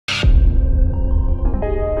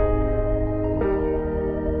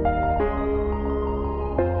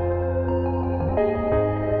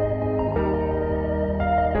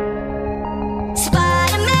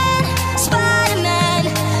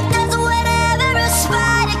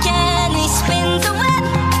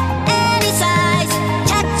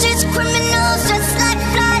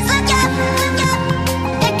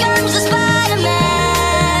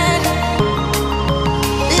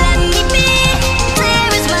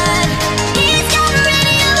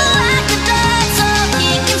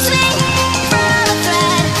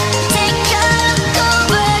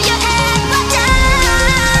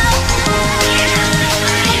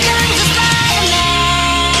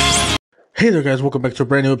Hey there, guys. Welcome back to a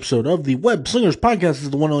brand new episode of the Webslingers Podcast. This is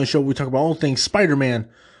the one and only show where we talk about all things Spider-Man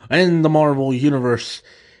and the Marvel Universe.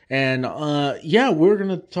 And, we're going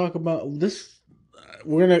to talk about this.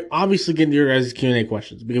 We're going to obviously get into your guys' Q&A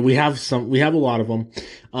questions because we have a lot of them.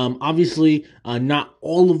 Obviously, not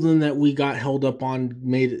all of them that we got held up on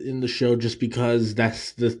made it in the show just because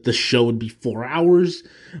the show would be 4 hours.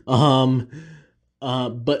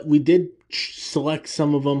 But we did select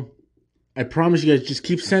some of them. I promise you guys, just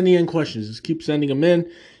keep sending in questions. Just keep sending them in,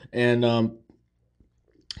 and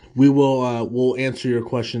we'll answer your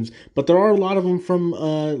questions. But there are a lot of them from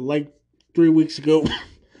like 3 weeks ago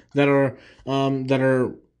that are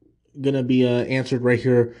gonna be answered right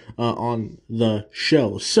here on the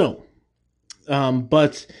show. So,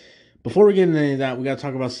 but before we get into any of that, we got to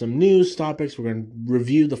talk about some news topics. We're going to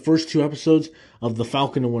review the first 2 episodes of the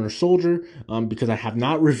Falcon and Winter Soldier, because I have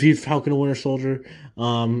not reviewed Falcon and Winter Soldier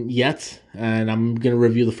yet, and I'm going to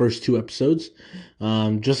review the first 2 episodes,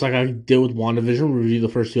 just like I did with WandaVision, review the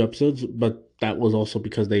first 2 episodes, but that was also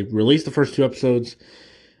because they released the first 2 episodes.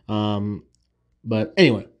 But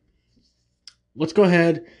anyway, let's go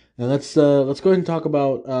ahead. And let's go ahead and talk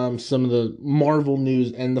about some of the Marvel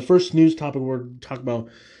news. And the first news topic we're going to talk about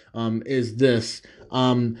is this.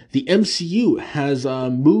 The MCU has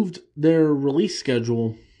moved their release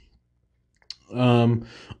schedule around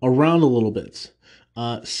a little bit.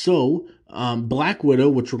 So Black Widow,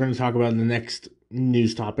 which we're going to talk about in the next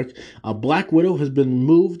news topic, Black Widow has been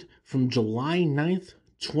moved from July 9th,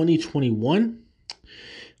 2021.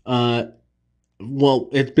 Well,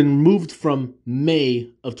 it's been moved from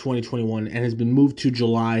May of 2021 and has been moved to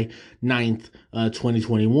July 9th,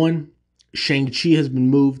 2021. Shang-Chi has been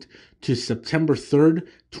moved to September 3rd,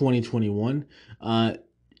 2021.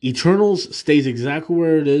 Eternals stays exactly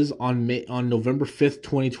where it is on November 5th,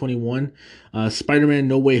 2021. Spider-Man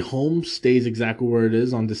No Way Home stays exactly where it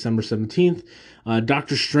is on December 17th.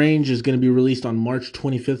 Doctor Strange is going to be released on March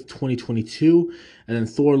 25th, 2022. And then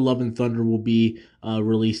Thor Love and Thunder will be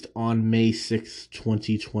released on May 6th,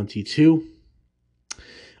 2022.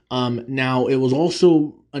 Now, it was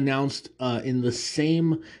also announced in the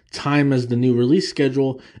same time as the new release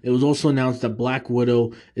schedule. It was also announced that Black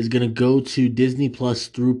Widow is going to go to Disney Plus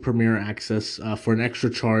through Premier Access for an extra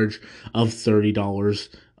charge of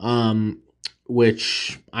 $30.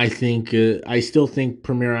 Which I still think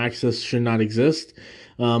Premier Access should not exist.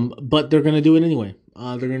 But they're going to do it anyway.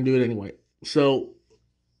 So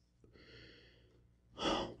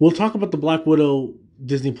we'll talk about the Black Widow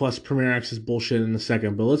Disney Plus Premier Access bullshit in a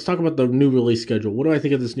second, but let's talk about the new release schedule. What do I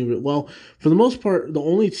think of this well, for the most part, the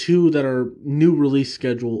only 2 that are new release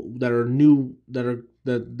schedule that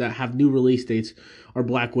have new release dates are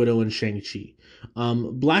Black Widow and Shang-Chi.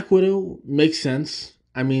 Black Widow makes sense.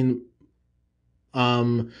 I mean,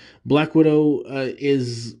 Black Widow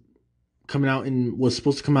is coming out was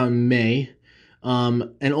supposed to come out in May.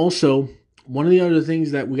 And also, one of the other things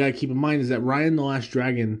that we got to keep in mind is that Raya and the Last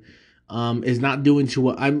Dragon is not doing too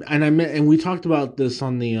well. And we talked about this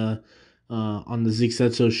on the Zeke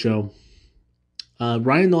Said So show.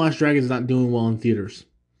 Raya and the Last Dragon is not doing well in theaters.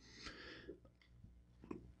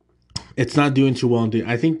 It's not doing too well in theaters.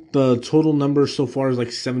 I think the total number so far is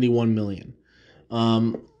like 71 million.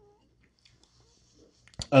 And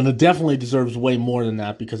it definitely deserves way more than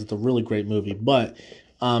that because it's a really great movie. But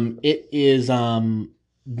it is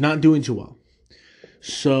not doing too well.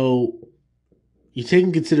 So you take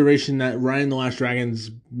in consideration that Raya and the Last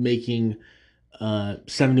Dragon's making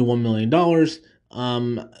 $71 million.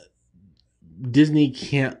 Disney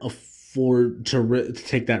can't afford to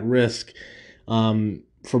take that risk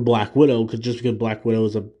for Black Widow because Black Widow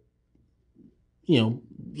is a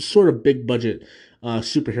sort of big budget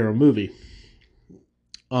superhero movie.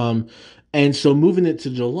 And so moving it to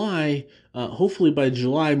July, hopefully by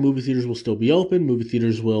July, movie theaters will still be open. Movie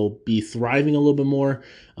theaters will be thriving a little bit more.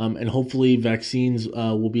 And hopefully vaccines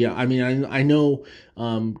will be. I mean, I know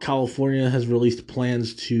California has released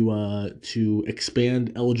plans to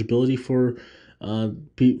expand eligibility for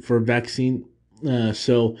vaccine.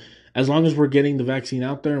 So as long as we're getting the vaccine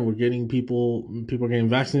out there and we're getting people are getting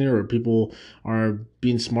vaccinated or people are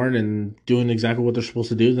being smart and doing exactly what they're supposed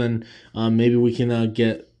to do, then maybe we can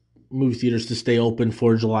get movie theaters to stay open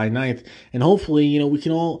for July 9th. And hopefully, we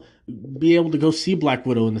can all be able to go see Black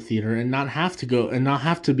Widow in the theater and not have to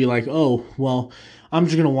be like, oh, well, I'm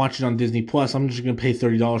just going to watch it on Disney Plus. I'm just going to pay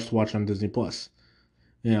 $30 to watch it on Disney Plus.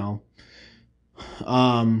 Now,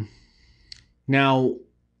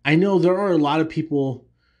 I know there are a lot of people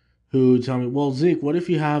who tell me, well, Zeke, what if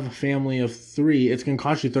you have a family of 3? It's going to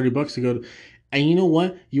cost you $30 to go. And you know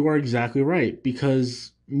what? You are exactly right,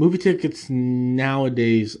 because movie tickets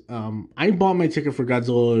nowadays, I bought my ticket for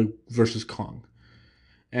Godzilla versus Kong.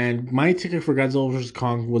 And my ticket for Godzilla vs.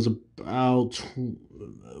 Kong was about,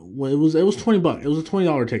 well, it was $20. It was a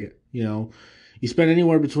 $20 ticket. You know, you spend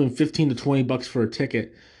anywhere between 15 to $20 for a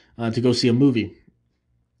ticket to go see a movie.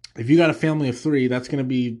 If you got a family of three, that's gonna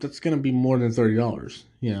be more than $30.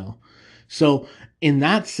 You know, so in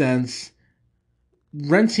that sense,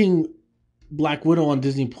 renting Black Widow on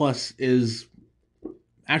Disney Plus is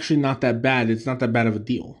actually not that bad. It's not that bad of a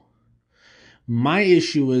deal. My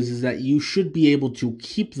issue is that you should be able to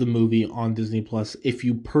keep the movie on Disney Plus if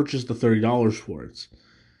you purchase the $30 for it.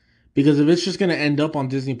 Because if it's just going to end up on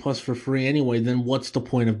Disney Plus for free anyway, then what's the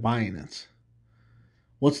point of buying it?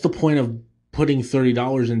 What's the point of putting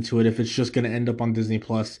 $30 into it if it's just going to end up on Disney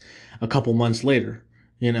Plus a couple months later?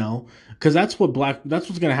 You know, because that's what's going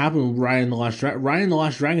to happen with Raya and the Last Dragon. Raya and the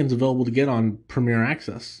Last Dragon's available to get on Premier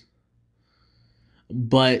Access.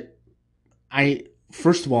 But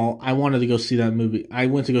first of all, I wanted to go see that movie. I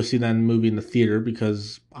went to go see that movie in the theater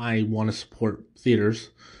because I want to support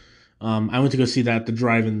theaters. I went to go see that at the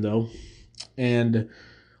drive-in though, and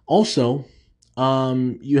also,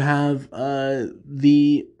 you have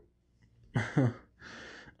the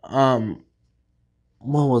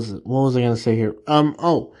what was it? What was I gonna say here?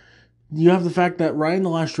 Oh, you have the fact that Raya and the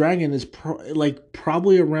Last Dragon is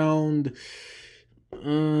probably around.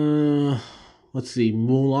 Let's see.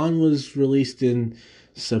 Mulan was released in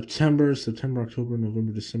September, October,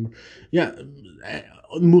 November, December. Yeah,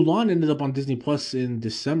 Mulan ended up on Disney Plus in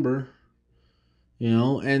December. You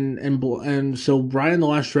know, and so Raya and the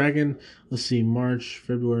Last Dragon. Let's see, March,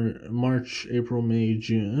 April, May,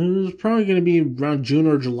 June. It was probably going to be around June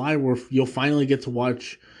or July where you'll finally get to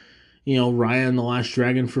watch, you know, Raya and the Last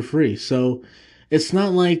Dragon for free. So it's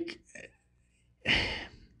not like,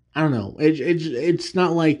 I don't know. It's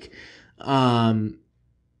not like,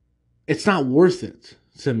 it's not worth it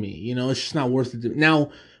to me. You know, it's just not worth it.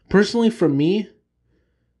 Now, personally, for me,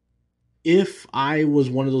 if I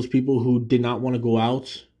was one of those people who did not want to go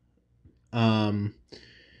out, but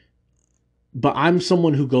I'm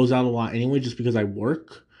someone who goes out a lot anyway, just because I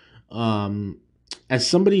work. As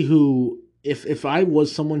somebody who, if I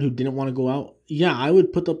was someone who didn't want to go out, yeah, I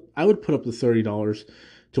would put up the $30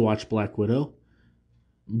 to watch Black Widow.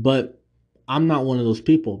 But I'm not one of those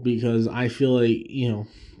people because I feel like, you know,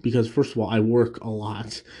 because first of all, I work a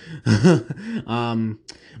lot,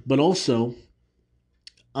 but also,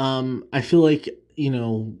 I feel like, you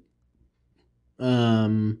know,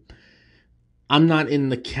 I'm not in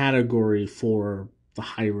the category for the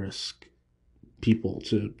high risk people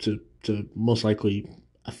to most likely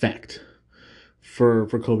affect for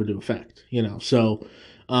COVID to affect, you know. So,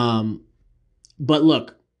 but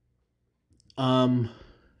look, it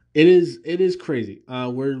is crazy.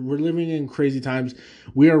 We're living in crazy times.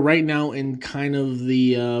 We are right now in kind of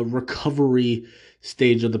the recovery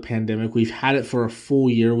stage of the pandemic. We've had it for a full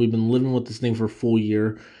year. We've been living with this thing for a full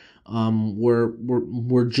year.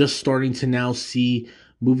 We're just starting to now see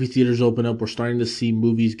movie theaters open up. We're starting to see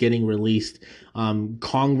movies getting released.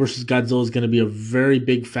 Kong versus Godzilla is going to be a very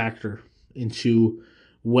big factor into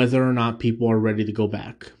whether or not people are ready to go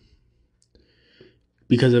back.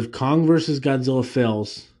 Because if Kong versus Godzilla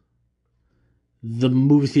fails, the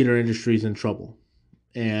movie theater industry is in trouble.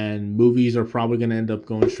 And movies are probably going to end up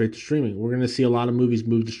going straight to streaming. We're going to see a lot of movies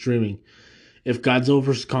move to streaming. If Godzilla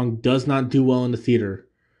vs. Kong does not do well in the theater,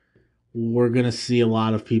 we're going to see a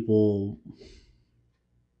lot of people,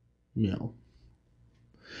 you know.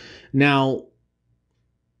 Now,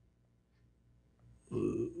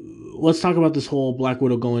 let's talk about this whole Black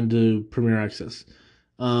Widow going to Premier Access.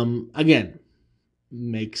 Again,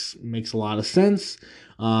 makes a lot of sense.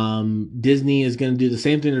 Disney is going to do the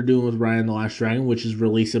same thing they're doing with Raya and the Last Dragon, which is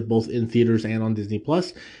release it both in theaters and on Disney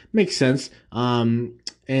Plus. Makes sense. You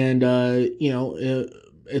know,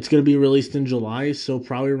 it's going to be released in July, so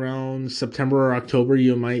probably around September or October,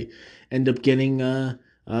 you might end up getting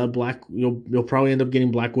you'll probably end up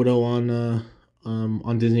getting Black Widow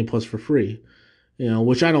on Disney Plus for free. You know,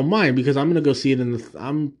 which I don't mind because I'm going to go see it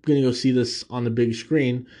I'm going to go see this on the big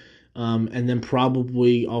screen. And then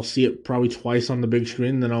probably I'll see it probably twice on the big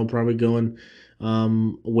screen. Then I'll probably go and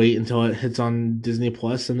wait until it hits on Disney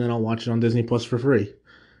Plus, and then I'll watch it on Disney Plus for free.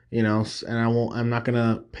 You know, and I'm not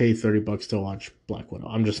gonna pay $30 to watch Black Widow.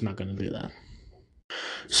 I'm just not gonna do that.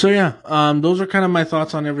 So yeah, those are kind of my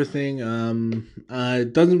thoughts on everything.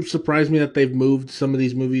 It doesn't surprise me that they've moved some of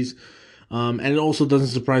these movies, and it also doesn't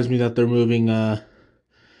surprise me that they're moving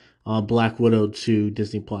Black Widow to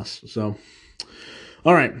Disney Plus. So.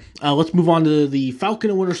 All right, let's move on to the Falcon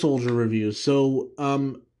and Winter Soldier reviews. So,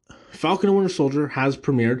 Falcon and Winter Soldier has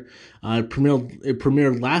premiered. It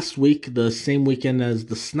premiered last week, the same weekend as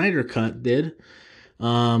the Snyder Cut did.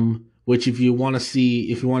 Which if you want to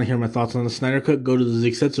hear my thoughts on the Snyder Cut, go to the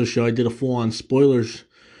Zeke The Geek show. I did a full-on spoilers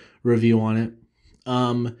review on it.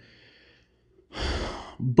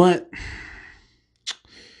 But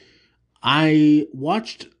I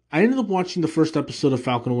ended up watching the first episode of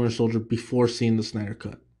Falcon and Winter Soldier before seeing the Snyder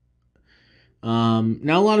Cut.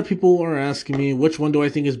 Now a lot of people are asking me, which one do I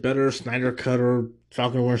think is better, Snyder Cut or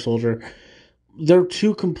Falcon and Winter Soldier? They're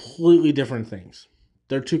two completely different things.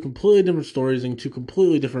 They're two completely different stories and two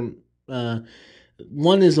completely different.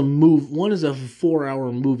 One is a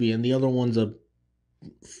 4-hour movie, and the other one's a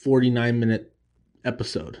 49-minute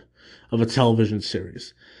episode of a television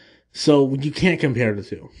series. So you can't compare the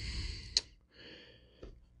two.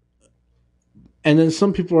 And then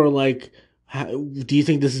some people are like, do you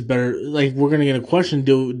think this is better? Like, we're going to get a question,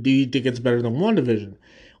 do you think it's better than WandaVision?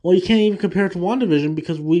 Well, you can't even compare it to WandaVision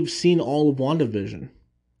because we've seen all of WandaVision.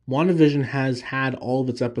 WandaVision has had all of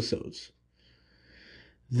its episodes.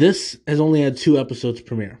 This has only had 2 episodes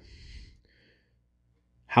premiere.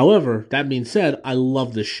 However, that being said, I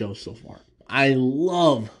love this show so far. I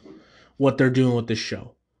love what they're doing with this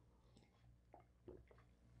show.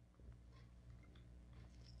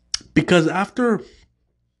 Because after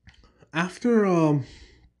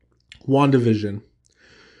WandaVision,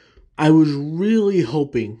 I was really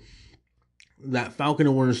hoping that Falcon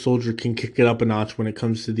and Winter Soldier can kick it up a notch when it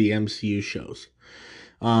comes to the MCU shows.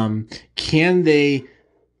 Can they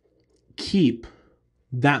keep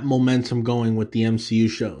that momentum going with the MCU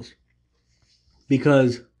shows?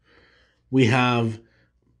 Because we have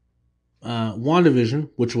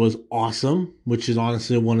WandaVision, which was awesome, which is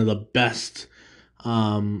honestly one of the best.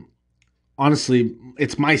 Honestly,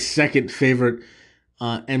 it's my second favorite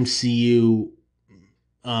MCU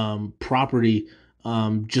property,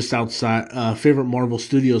 just outside favorite Marvel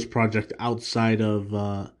Studios project outside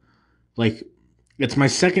of it's my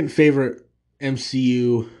second favorite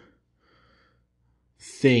MCU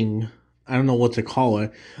thing. I don't know what to call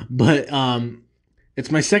it, but it's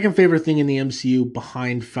my second favorite thing in the MCU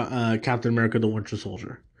behind Captain America: The Winter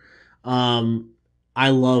Soldier. I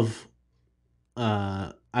love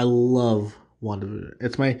WandaVision.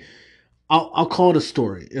 It's I'll call it a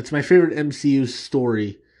story. It's my favorite MCU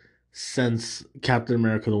story since Captain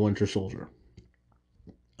America: The Winter Soldier.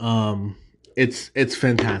 It's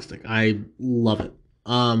fantastic. I love it.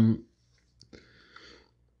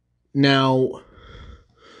 Now,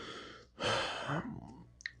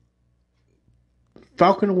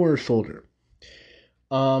 Falcon and Winter Soldier.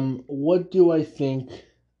 What do I think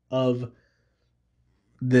of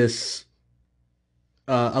this?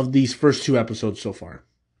 Of these first 2 episodes so far?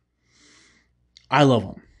 I love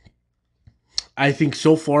them. I think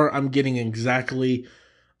so far I'm getting exactly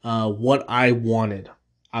what I wanted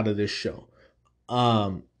out of this show.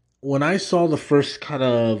 When I saw the first kind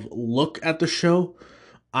of look at the show,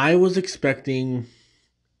 I was expecting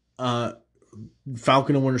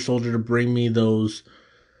Falcon and Winter Soldier to bring me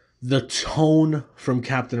the tone from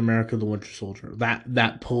Captain America: The Winter Soldier.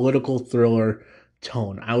 That political thriller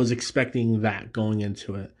tone. I was expecting that going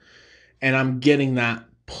into it. And I'm getting that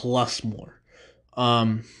plus more.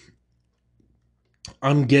 I'm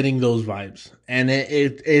getting those vibes. And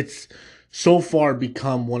it's so far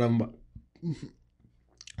become one of my...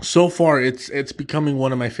 So far, it's becoming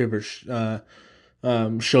one of my favorite shows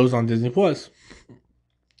on Disney Plus.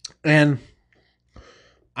 And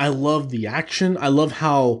I love the action. I love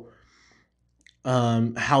how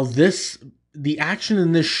the action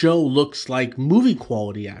in this show looks like movie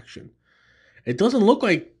quality action. It doesn't look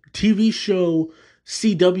like TV show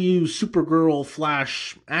CW Supergirl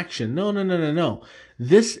Flash action. No.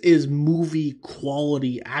 This is movie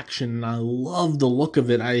quality action, and I love the look of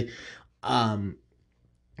it.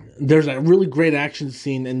 There's a really great action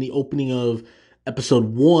scene in the opening of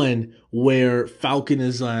episode 1 where Falcon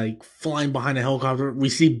is like flying behind a helicopter. We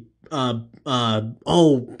see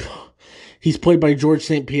he's played by George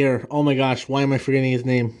St. Pierre. Oh my gosh, why am I forgetting his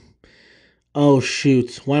name? Oh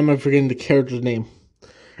shoot, why am I forgetting the character's name?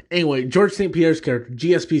 Anyway, George St. Pierre's character,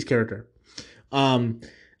 GSP's character.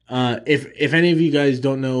 If any of you guys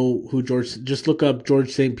don't know who just look up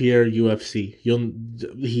George St. Pierre UFC.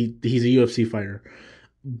 He's a UFC fighter.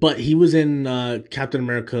 But he was in Captain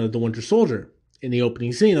America: The Winter Soldier, in the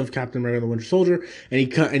opening scene of Captain America: The Winter Soldier,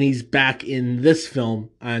 and he's back in this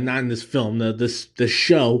film, not in this film, this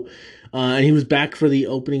show, and he was back for the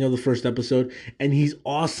opening of the first episode, and he's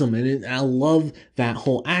awesome, and I love that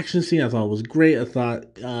whole action scene. I thought it was great. I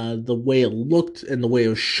thought the way it looked and the way it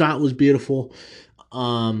was shot was beautiful,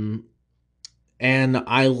 and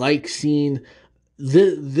I like seeing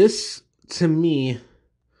this to me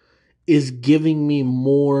is giving me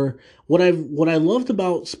more what I loved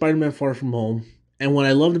about Spider-Man Far From Home and what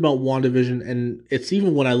I loved about WandaVision, and it's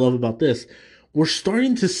even what I love about this. We're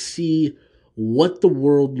starting to see what the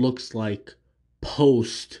world looks like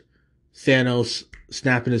post Thanos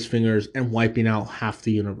snapping his fingers and wiping out half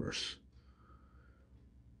the universe.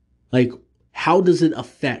 Like, how does it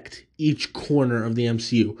affect each corner of the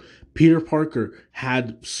MCU? Peter Parker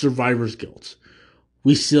had survivor's guilt.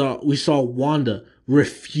 We saw Wanda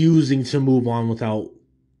refusing to move on without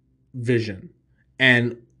Vision,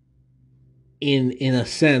 and in a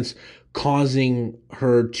sense causing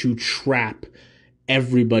her to trap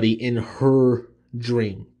everybody in her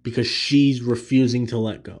dream because she's refusing to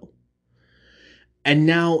let go. And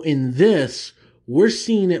now in this, we're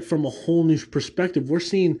seeing it from a whole new perspective. We're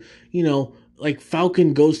seeing, like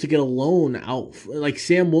Falcon goes to get a loan out, like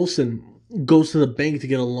Sam Wilson goes to the bank to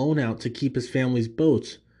get a loan out to keep his family's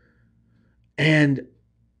boats. And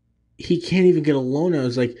he can't even get a loan out.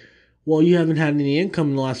 It's like, well, you haven't had any income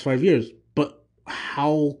in the last 5 years. But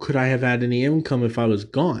how could I have had any income if I was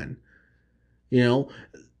gone?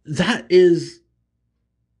 That is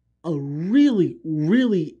a really,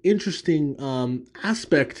 really interesting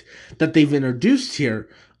aspect that they've introduced here.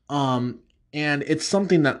 And it's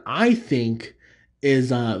something that I think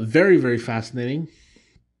is very, very fascinating.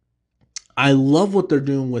 I love what they're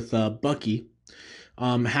doing with Bucky.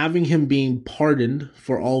 Having him being pardoned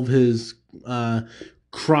for all of his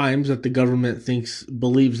crimes that the government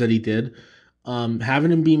believes that he did.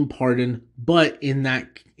 Having him being pardoned, but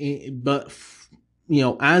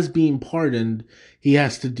as being pardoned, he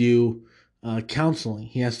has to do counseling.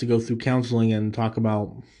 He has to go through counseling and talk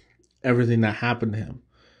about everything that happened to him.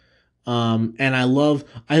 And I love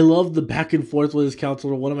the back and forth with his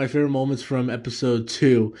counselor. One of my favorite moments from episode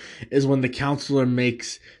 2 is when the counselor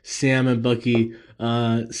makes Sam and Bucky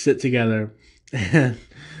sit together. And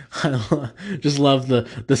I just love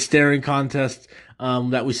the staring contest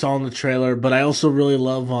that we saw in the trailer. But I also really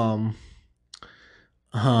love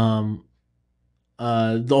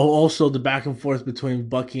the back and forth between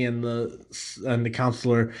Bucky and the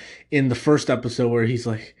counselor in the first episode where he's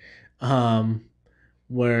like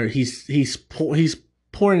where he's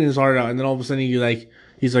pouring his heart out, and then all of a sudden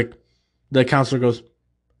he's like the counselor goes,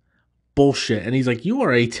 bullshit, and he's like, you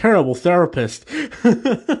are a terrible therapist.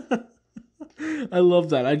 I love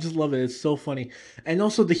that. I just love it. It's so funny. And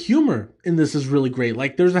also the humor in this is really great.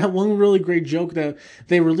 Like there's that one really great joke that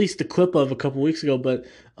they released a clip of a couple weeks ago, but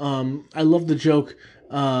I love the joke.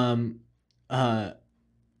 Oh,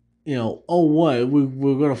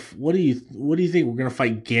 what do you think? We're gonna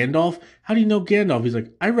fight Gandalf? How do you know Gandalf? He's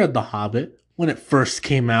like, I read The Hobbit when it first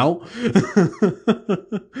came out.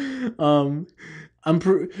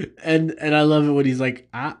 And I love it when he's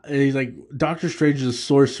like, Doctor Strange is a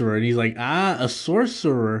sorcerer, and he's like, a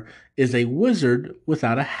sorcerer is a wizard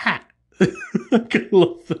without a hat. I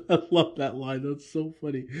love that line. That's so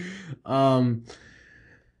funny.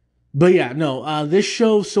 But yeah, no, this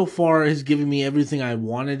show so far has given me everything I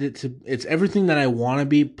wanted it to. It's everything that I want to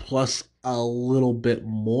be, plus a little bit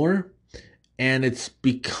more. And it's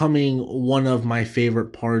becoming one of my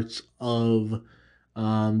favorite parts of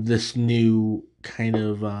this new kind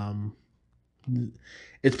of...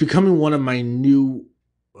 it's becoming one of my new...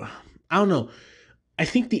 I don't know. I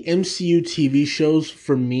think the MCU TV shows,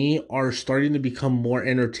 for me, are starting to become more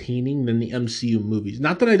entertaining than the MCU movies.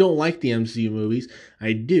 Not that I don't like the MCU movies.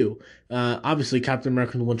 I do. Obviously, Captain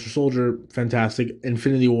America and the Winter Soldier, fantastic.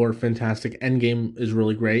 Infinity War, fantastic. Endgame is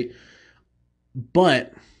really great.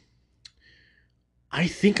 But I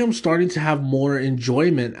think I'm starting to have more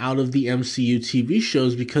enjoyment out of the MCU TV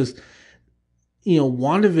shows because,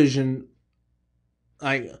 WandaVision...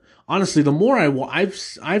 Honestly, the more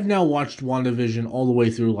I've now watched WandaVision all the way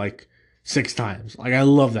through 6 times. I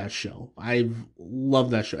love that show. I've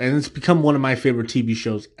loved that show, and it's become one of my favorite TV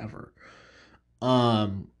shows ever.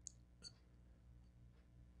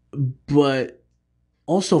 But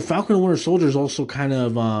also Falcon and Winter Soldier is also kind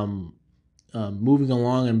of moving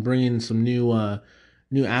along and bringing some new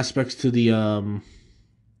aspects to the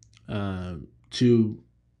to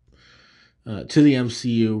the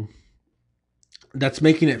MCU. That's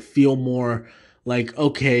making it feel more like,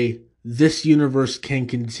 okay, this universe can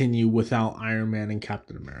continue without Iron Man and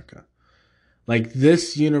Captain America.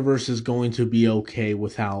 This universe is going to be okay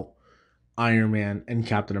without Iron Man and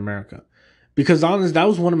Captain America. Because honestly, that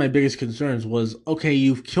was one of my biggest concerns was, okay,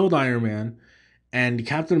 you've killed Iron Man and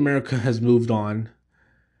Captain America has moved on.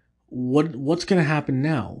 What's going to happen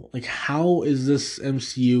now? How is this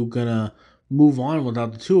MCU going to move on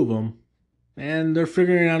without the two of them? And they're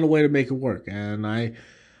figuring out a way to make it work. And I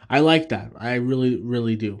I like that. I really,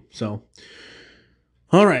 really do. So,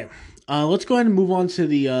 all right. Let's go ahead and move on to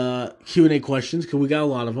the Q&A questions because we got a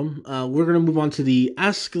lot of them. We're going to move on to the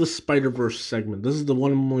Ask the Spider-Verse segment. This is the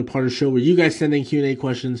one and only part of the show where you guys send in Q&A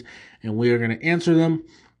questions and we are going to answer them.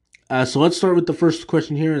 So let's start with the first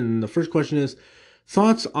question here. And the first question is,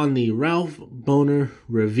 thoughts on the Ralph Boner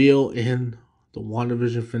reveal in the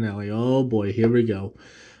WandaVision finale? Oh boy, here we go.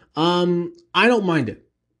 I don't mind it.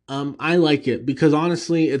 I like it because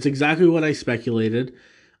honestly, it's exactly what I speculated.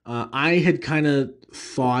 I had kind of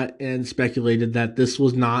thought and speculated that this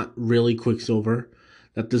was not really Quicksilver,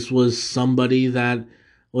 that this was somebody that,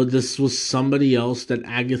 well, this was somebody else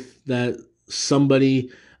that somebody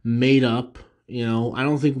made up. You know, I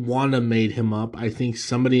don't think Wanda made him up. I think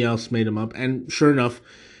somebody else made him up. And sure enough,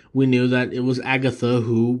 we knew that it was Agatha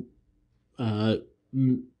who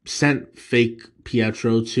sent fake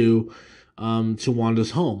Pietro to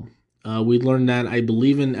Wanda's home. We learned that, I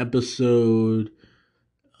believe, in episode.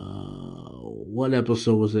 What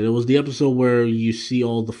episode was it? It was the episode where you see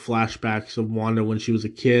all the flashbacks of Wanda when she was a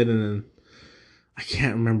kid, and then I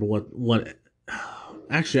can't remember what.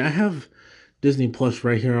 Actually, I have Disney Plus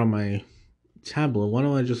right here on my tablet. Why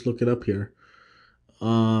don't I just look it up here?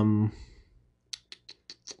 I'm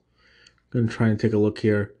gonna try and take a look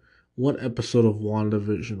here. What episode of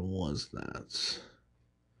WandaVision was that?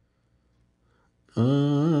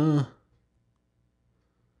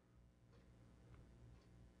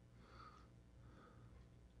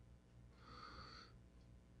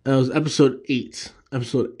 It was episode 8.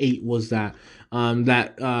 Episode 8 was that.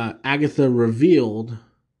 Agatha revealed.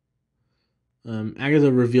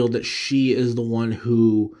 Agatha revealed that she is the one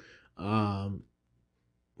who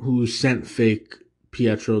sent fake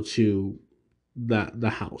Pietro to the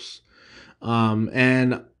house.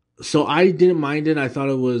 And so I didn't mind it. I thought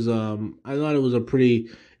it was a pretty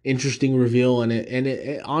interesting reveal, and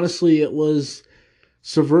it honestly, it was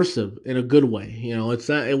subversive in a good way. You know,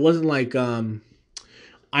 it wasn't like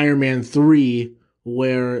Iron Man 3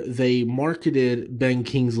 where they marketed Ben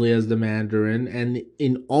Kingsley as the Mandarin, and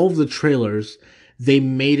in all of the trailers they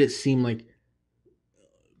made it seem like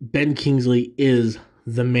Ben Kingsley is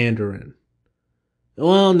the Mandarin.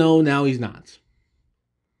 Well, no, now he's not.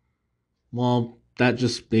 Well, that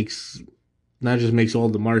just makes all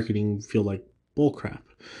the marketing feel like bullcrap.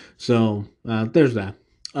 So there's that.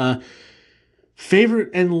 Favorite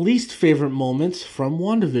and least favorite moments from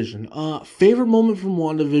WandaVision. Favorite moment from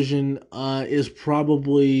WandaVision is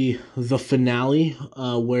probably the finale,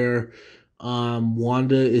 where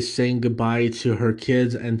Wanda is saying goodbye to her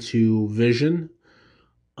kids and to Vision.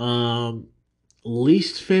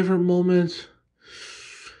 Least favorite moment.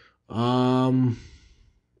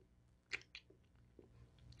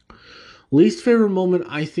 Least favorite moment,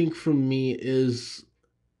 I think, for me is,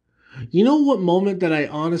 you know what moment that I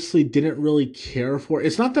honestly didn't really care for?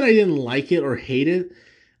 It's not that I didn't like it or hate it.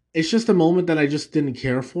 It's just a moment that I just didn't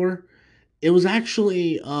care for. It was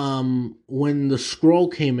actually when the Skrull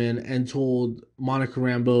came in and told Monica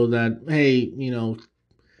Rambeau that, hey, you know,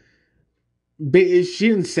 she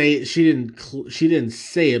didn't say it, she didn't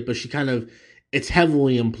say it, but she kind of, it's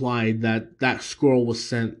heavily implied that that Skrull was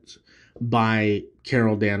sent by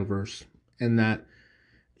Carol Danvers, and that,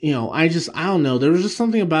 you know, I don't know. There was just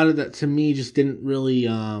something about it that to me just didn't really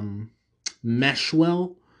mesh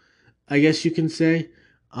well, I guess you can say.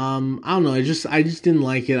 I don't know. I just didn't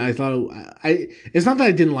like it. I thought it's not that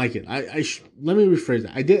I didn't like it. Let me rephrase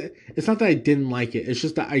it. It's not that I didn't like it. It's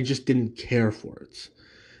just that I just didn't care for it.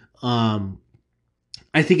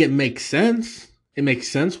 I think it makes sense. It makes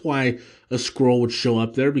sense why a Skrull would show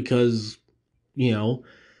up there because, you know,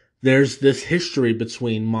 there's this history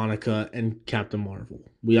between Monica and Captain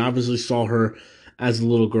Marvel. We obviously saw her as a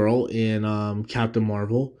little girl in Captain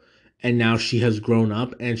Marvel, and now she has grown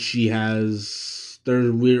up, and she has.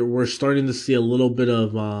 We're starting to see a little bit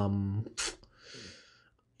of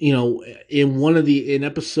you know, in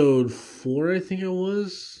episode 4, I think it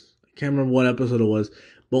was. I can't remember what episode it was,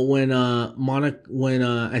 but when I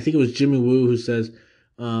think it was Jimmy Woo who says,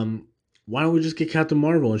 why don't we just get Captain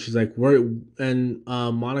Marvel? And she's like, Monica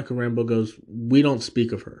Rambeau goes, we don't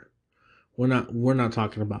speak of her. We're not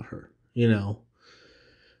talking about her, you know.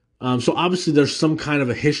 So obviously there's some kind of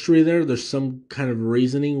a history there. There's some kind of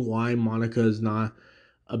reasoning why Monica is not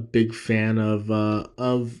a big fan of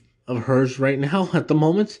hers right now at the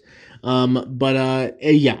moment.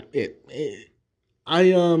 Yeah,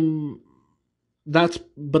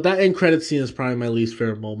 that end credit scene is probably my least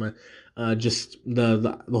favorite moment. Just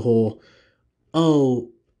the whole,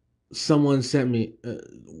 oh, someone sent me.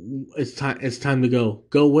 It's time to go.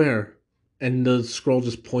 Go where? And the Skrull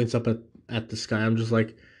just points up at the sky. I'm just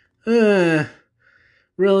like, really?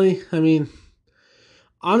 really? I mean,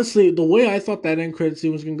 honestly, the way I thought that end credit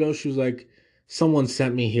scene was gonna go, she was like, "Someone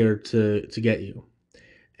sent me here to get you,"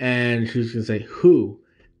 and she was gonna say, "Who?"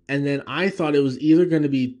 And then I thought it was either gonna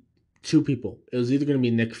be two people. It was either gonna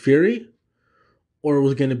be Nick Fury or it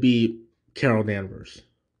was gonna be Carol Danvers.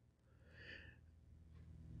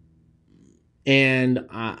 And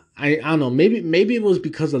I don't know. Maybe it was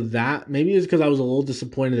because of that. Maybe it's because I was a little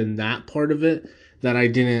disappointed in that part of it that I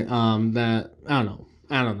didn't. That I don't know.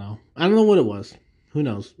 I don't know. I don't know what it was. Who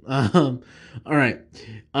knows? All right.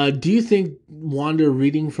 Do you think Wanda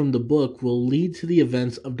reading from the book will lead to the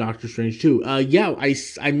events of Doctor Strange 2? Yeah,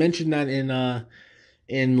 I mentioned that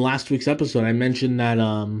in last week's episode. I mentioned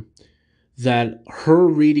that her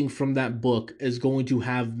reading from that book is going to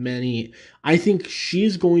have many. I think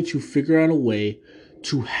she's going to figure out a way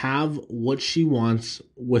to have what she wants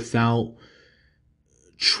without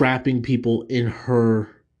trapping people in her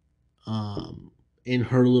little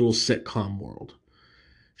sitcom world.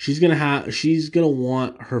 She's gonna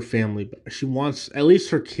want her family back. She wants at least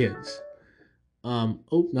her kids.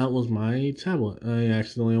 Oh, that was my tablet. I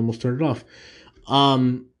accidentally almost turned it off.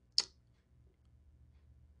 Um,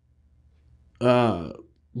 uh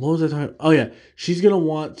what was I talking? Oh yeah, she's gonna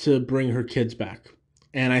want to bring her kids back,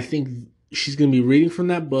 and I think she's gonna be reading from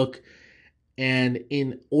that book. And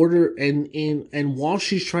in order, and while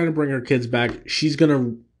she's trying to bring her kids back, she's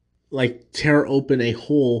gonna like tear open a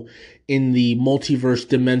hole in the multiverse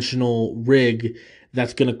dimensional rig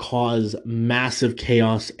that's gonna cause massive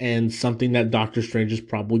chaos and something that Doctor Strange is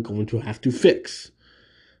probably going to have to fix.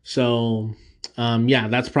 So, yeah,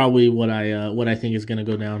 that's probably what I think is gonna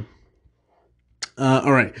go down.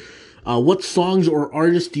 All right. What songs or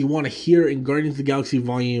artists do you want to hear in Guardians of the Galaxy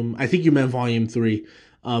Volume? I think you meant Volume 3.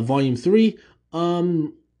 Volume 3.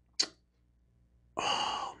 Um.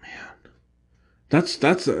 Oh man, that's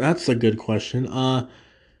a good question.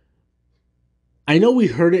 I know we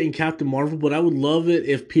heard it in Captain Marvel, but I would love it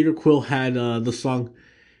if Peter Quill had the song.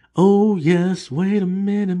 Oh yes, wait a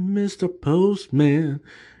minute, Mr. Postman.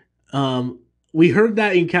 Um, we heard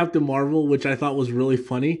that in Captain Marvel, which I thought was really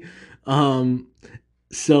funny. Um,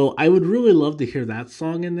 So I would really love to hear that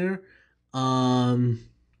song in there. Um,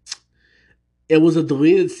 it was a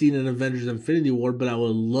deleted scene in Avengers Infinity War, but I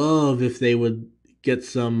would love if they would get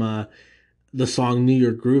some the song New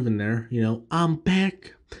York Groove in there. You know, I'm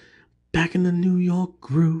back in the New York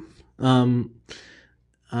groove.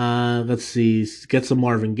 Let's see, get some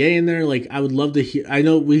Marvin Gaye in there. Like I would love to hear. I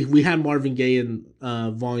know we had Marvin Gaye in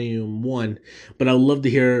Volume 1, but I would love to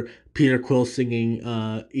hear Peter Quill singing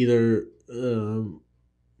either.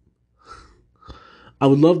 I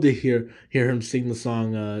would love to hear him sing the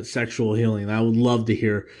song "Sexual Healing." I would love to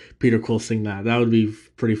hear Peter Quill sing that. That would be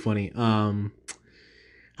pretty funny. I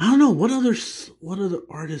don't know what other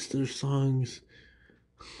artists or songs.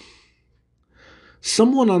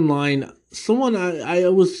 Someone online, someone I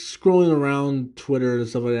was scrolling around Twitter and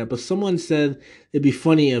stuff like that, but someone said it'd be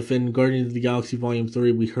funny if in Guardians of the Galaxy Volume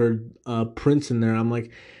 3 we heard Prince in there. I'm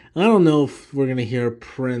like, I don't know if we're gonna hear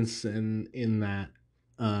Prince in that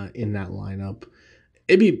lineup.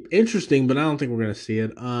 It'd be interesting, but I don't think we're gonna see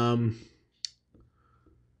it.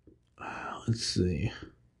 Let's see.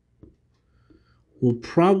 We'll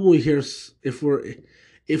probably hear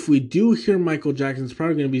if we do hear Michael Jackson, it's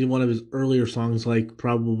probably gonna be one of his earlier songs, like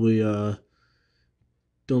probably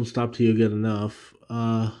 "Don't Stop Till You Get Enough."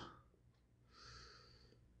 Yeah,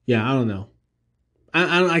 I don't know.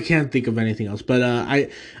 I can't think of anything else, but I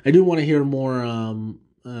do want to hear more.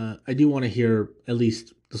 I do want to hear at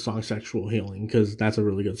least the song "Sexual Healing" because that's a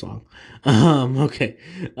really good song. Okay.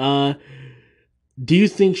 Do you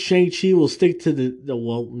think Shang-Chi will stick to the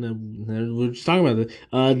well? No, we're just talking about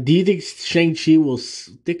it. Do you think Shang-Chi will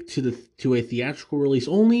stick to a theatrical release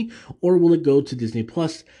only, or will it go to Disney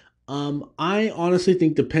Plus? I honestly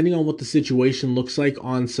think depending on what the situation looks like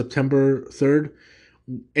on September 3rd,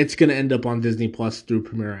 it's going to end up on Disney Plus through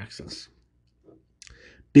Premier Access.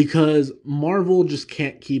 Because Marvel just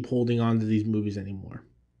can't keep holding on to these movies anymore.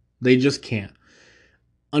 They just can't.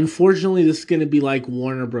 Unfortunately, this is going to be like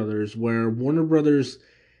Warner Brothers, where Warner Brothers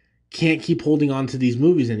can't keep holding on to these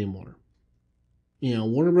movies anymore. You know,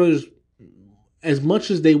 Warner Brothers, as much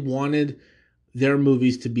as they wanted their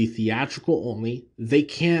movies to be theatrical only, they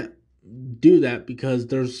can't do that because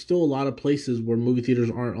there's still a lot of places where movie theaters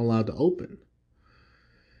aren't allowed to open.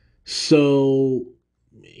 So,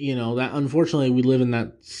 you know, that unfortunately we live in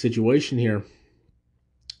that situation here.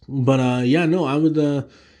 But yeah, no, I would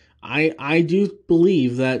I do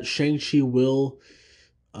believe that Shang-Chi will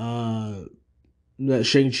that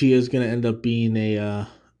Shang-Chi is going to end up being a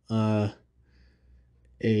uh,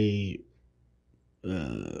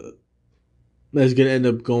 that's gonna end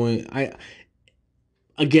up going.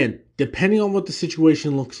 Again, depending on what the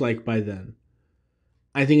situation looks like by then,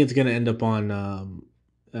 I think it's gonna end up on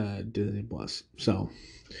Disney Plus. So,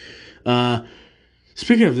 uh,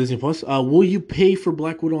 speaking of Disney Plus, will you pay for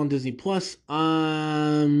Black Widow on Disney Plus?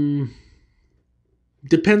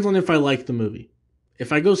 Depends on if I like the movie.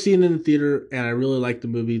 If I go see it in the theater and I really like the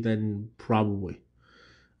movie, then probably.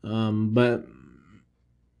 But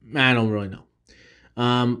I don't really know.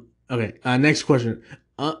 Okay. Next question.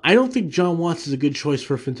 I don't think John Watts is a good choice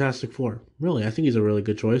for Fantastic Four. Really, I think he's a really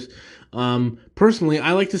good choice. Personally,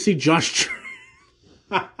 I like to see Josh.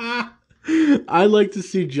 I like to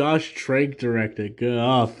see Josh Trank directing.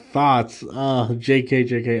 Thoughts.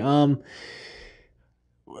 JK.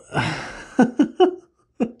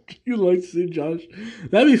 You like to see Josh?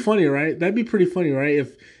 That'd be funny, right? That'd be pretty funny, right?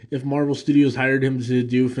 If Marvel Studios hired him to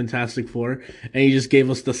do Fantastic Four and he just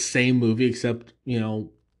gave us the same movie, except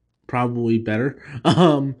probably better.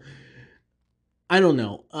 I don't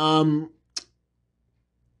know. I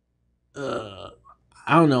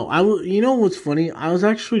don't know. You know what's funny? I was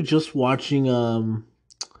actually just watching. I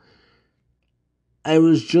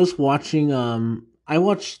watched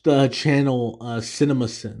the channel Cinema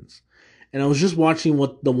Sins, and I was just watching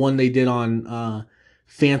what the one they did on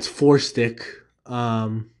Fance Four Stick,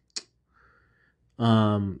 the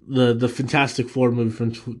Fantastic Four movie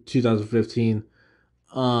from 2015.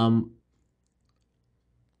 I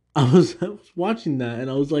was watching that, and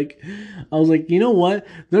I was like, you know what?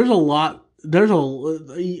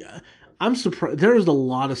 I'm surprised. There's a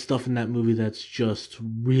lot of stuff in that movie that's just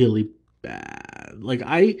really bad. Like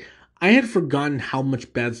I had forgotten how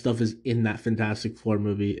much bad stuff is in that Fantastic Four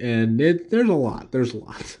movie, and there's a lot. There's a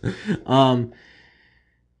lot.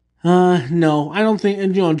 No, I don't think.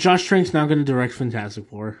 And Josh Trank's not going to direct Fantastic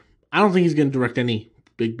Four. I don't think he's going to direct any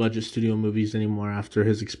big budget studio movies anymore after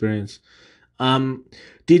his experience. Do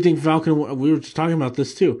you think Falcon? We were just talking about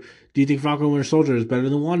this too. Do you think Falcon and Winter Soldier is better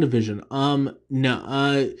than WandaVision?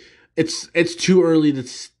 No. It's too early to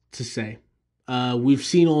say. We've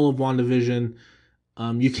seen all of WandaVision.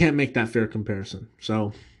 You can't make that fair comparison.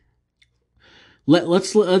 So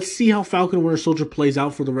let's see how Falcon and Winter Soldier plays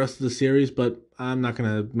out for the rest of the series. But I'm not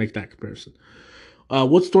gonna make that comparison.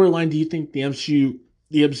 What storyline do you think the MCU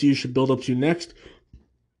should build up to next?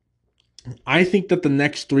 I think that the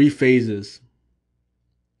next 3 phases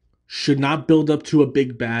should not build up to a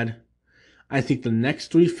big bad. I think the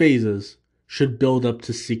next 3 phases should build up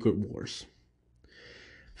to Secret Wars.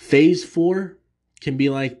 Phase 4 can be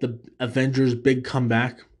like the Avengers' big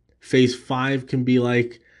comeback. Phase 5 can be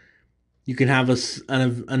like you can have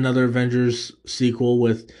another Avengers sequel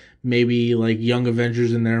with maybe like Young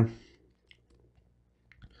Avengers in there.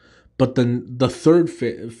 But then the third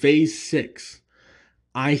phase 6,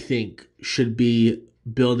 I think, should be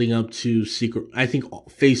building up to Secret. I think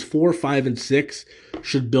phase 4, 5, and 6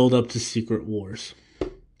 should build up to Secret Wars.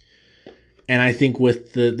 And I think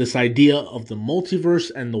with this idea of the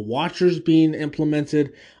multiverse and the Watchers being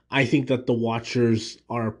implemented, I think that the Watchers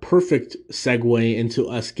are a perfect segue into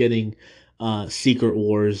us getting Secret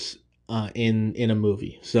Wars in a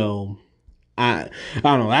movie. So I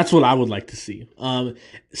don't know. That's what I would like to see.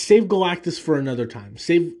 Save Galactus for another time.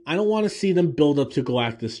 I don't want to see them build up to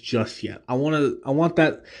Galactus just yet. I want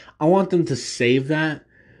them to save that.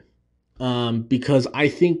 Because I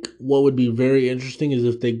think what would be very interesting is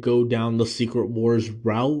if they go down the Secret Wars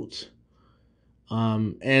route.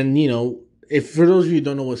 And if for those of you who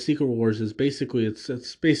don't know what Secret Wars is, basically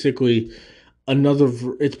it's basically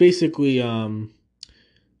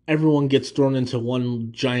everyone gets thrown into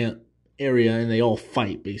one giant area and they all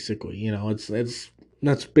fight. Basically,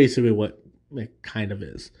 that's basically what it kind of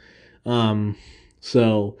is.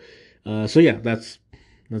 So yeah, that's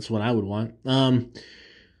what I would want.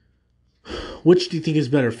 Which do you think is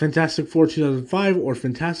better, Fantastic Four 2005 or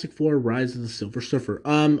Fantastic Four Rise of the Silver Surfer?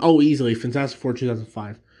 Easily Fantastic Four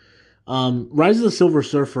 2005. Rise of the Silver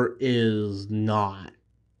Surfer is not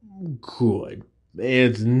good.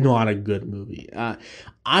 It's not a good movie. I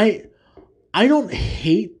don't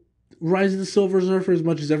hate Rise of the Silver Surfer as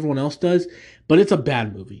much as everyone else does, but it's a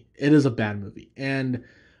bad movie. It is a bad movie. And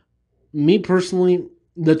me personally,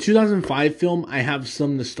 the 2005 film, I have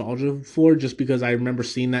some nostalgia for just because I remember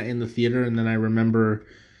seeing that in the theater, and then I remember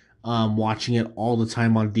watching it all the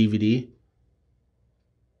time on DVD.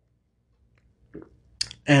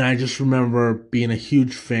 And I just remember being a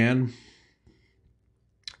huge fan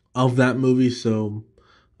of that movie. So,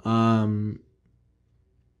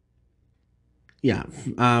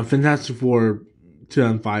 Fantastic Four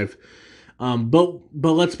 2005.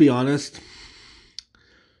 But let's be honest.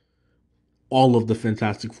 all of the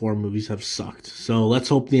Fantastic Four movies have sucked. So let's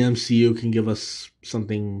hope the MCU can give us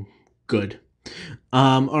something good.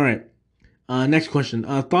 All right. Next question.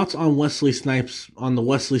 Thoughts on the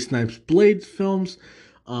Wesley Snipes Blade films?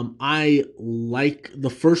 I like the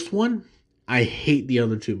first one. I hate the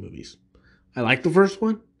other two movies. I like the first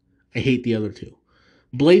one. I hate the other two.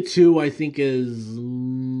 Blade 2, I think, is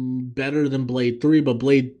better than Blade 3, but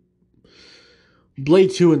Blade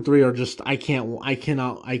 2 and 3 are just, I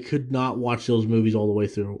could not watch those movies all the way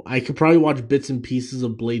through. I could probably watch bits and pieces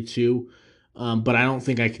of Blade 2, but I don't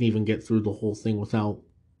think I can even get through the whole thing without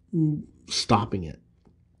stopping it.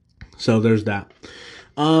 So there's that.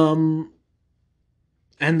 And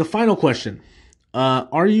the final question.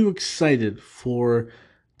 Are you excited for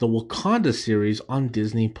the Wakanda series on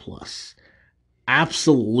Disney Plus?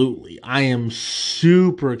 Absolutely. I am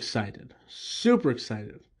super excited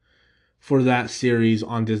for that series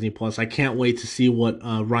on Disney Plus. I can't wait to see what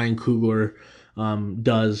Ryan Coogler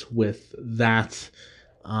does with that.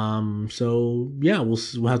 So yeah,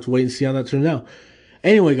 we'll have to wait and see how that turns out.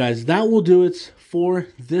 Anyway, guys, that will do it for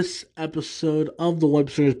this episode of the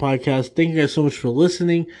Webslingers Podcast. Thank you guys so much for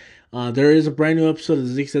listening. There is a brand new episode of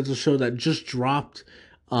the Zeke The Geek show that just dropped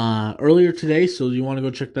earlier today, so you want to go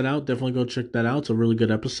check that out, definitely go check that out. It's a really good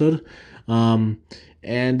episode. Yeah,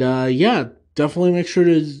 definitely make sure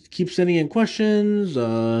to keep sending in questions.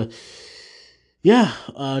 Check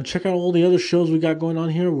out all the other shows we got going on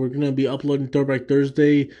here. We're going to be uploading Throwback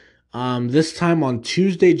Thursday this time on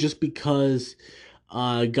Tuesday, just because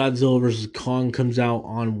Godzilla vs. Kong comes out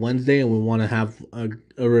on Wednesday, and we want to have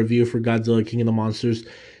a review for Godzilla King of the Monsters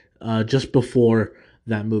just before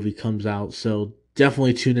that movie comes out. So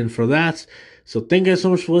definitely tune in for that. So thank you guys so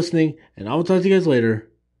much for listening, and I will talk to you guys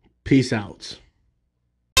later. Peace out.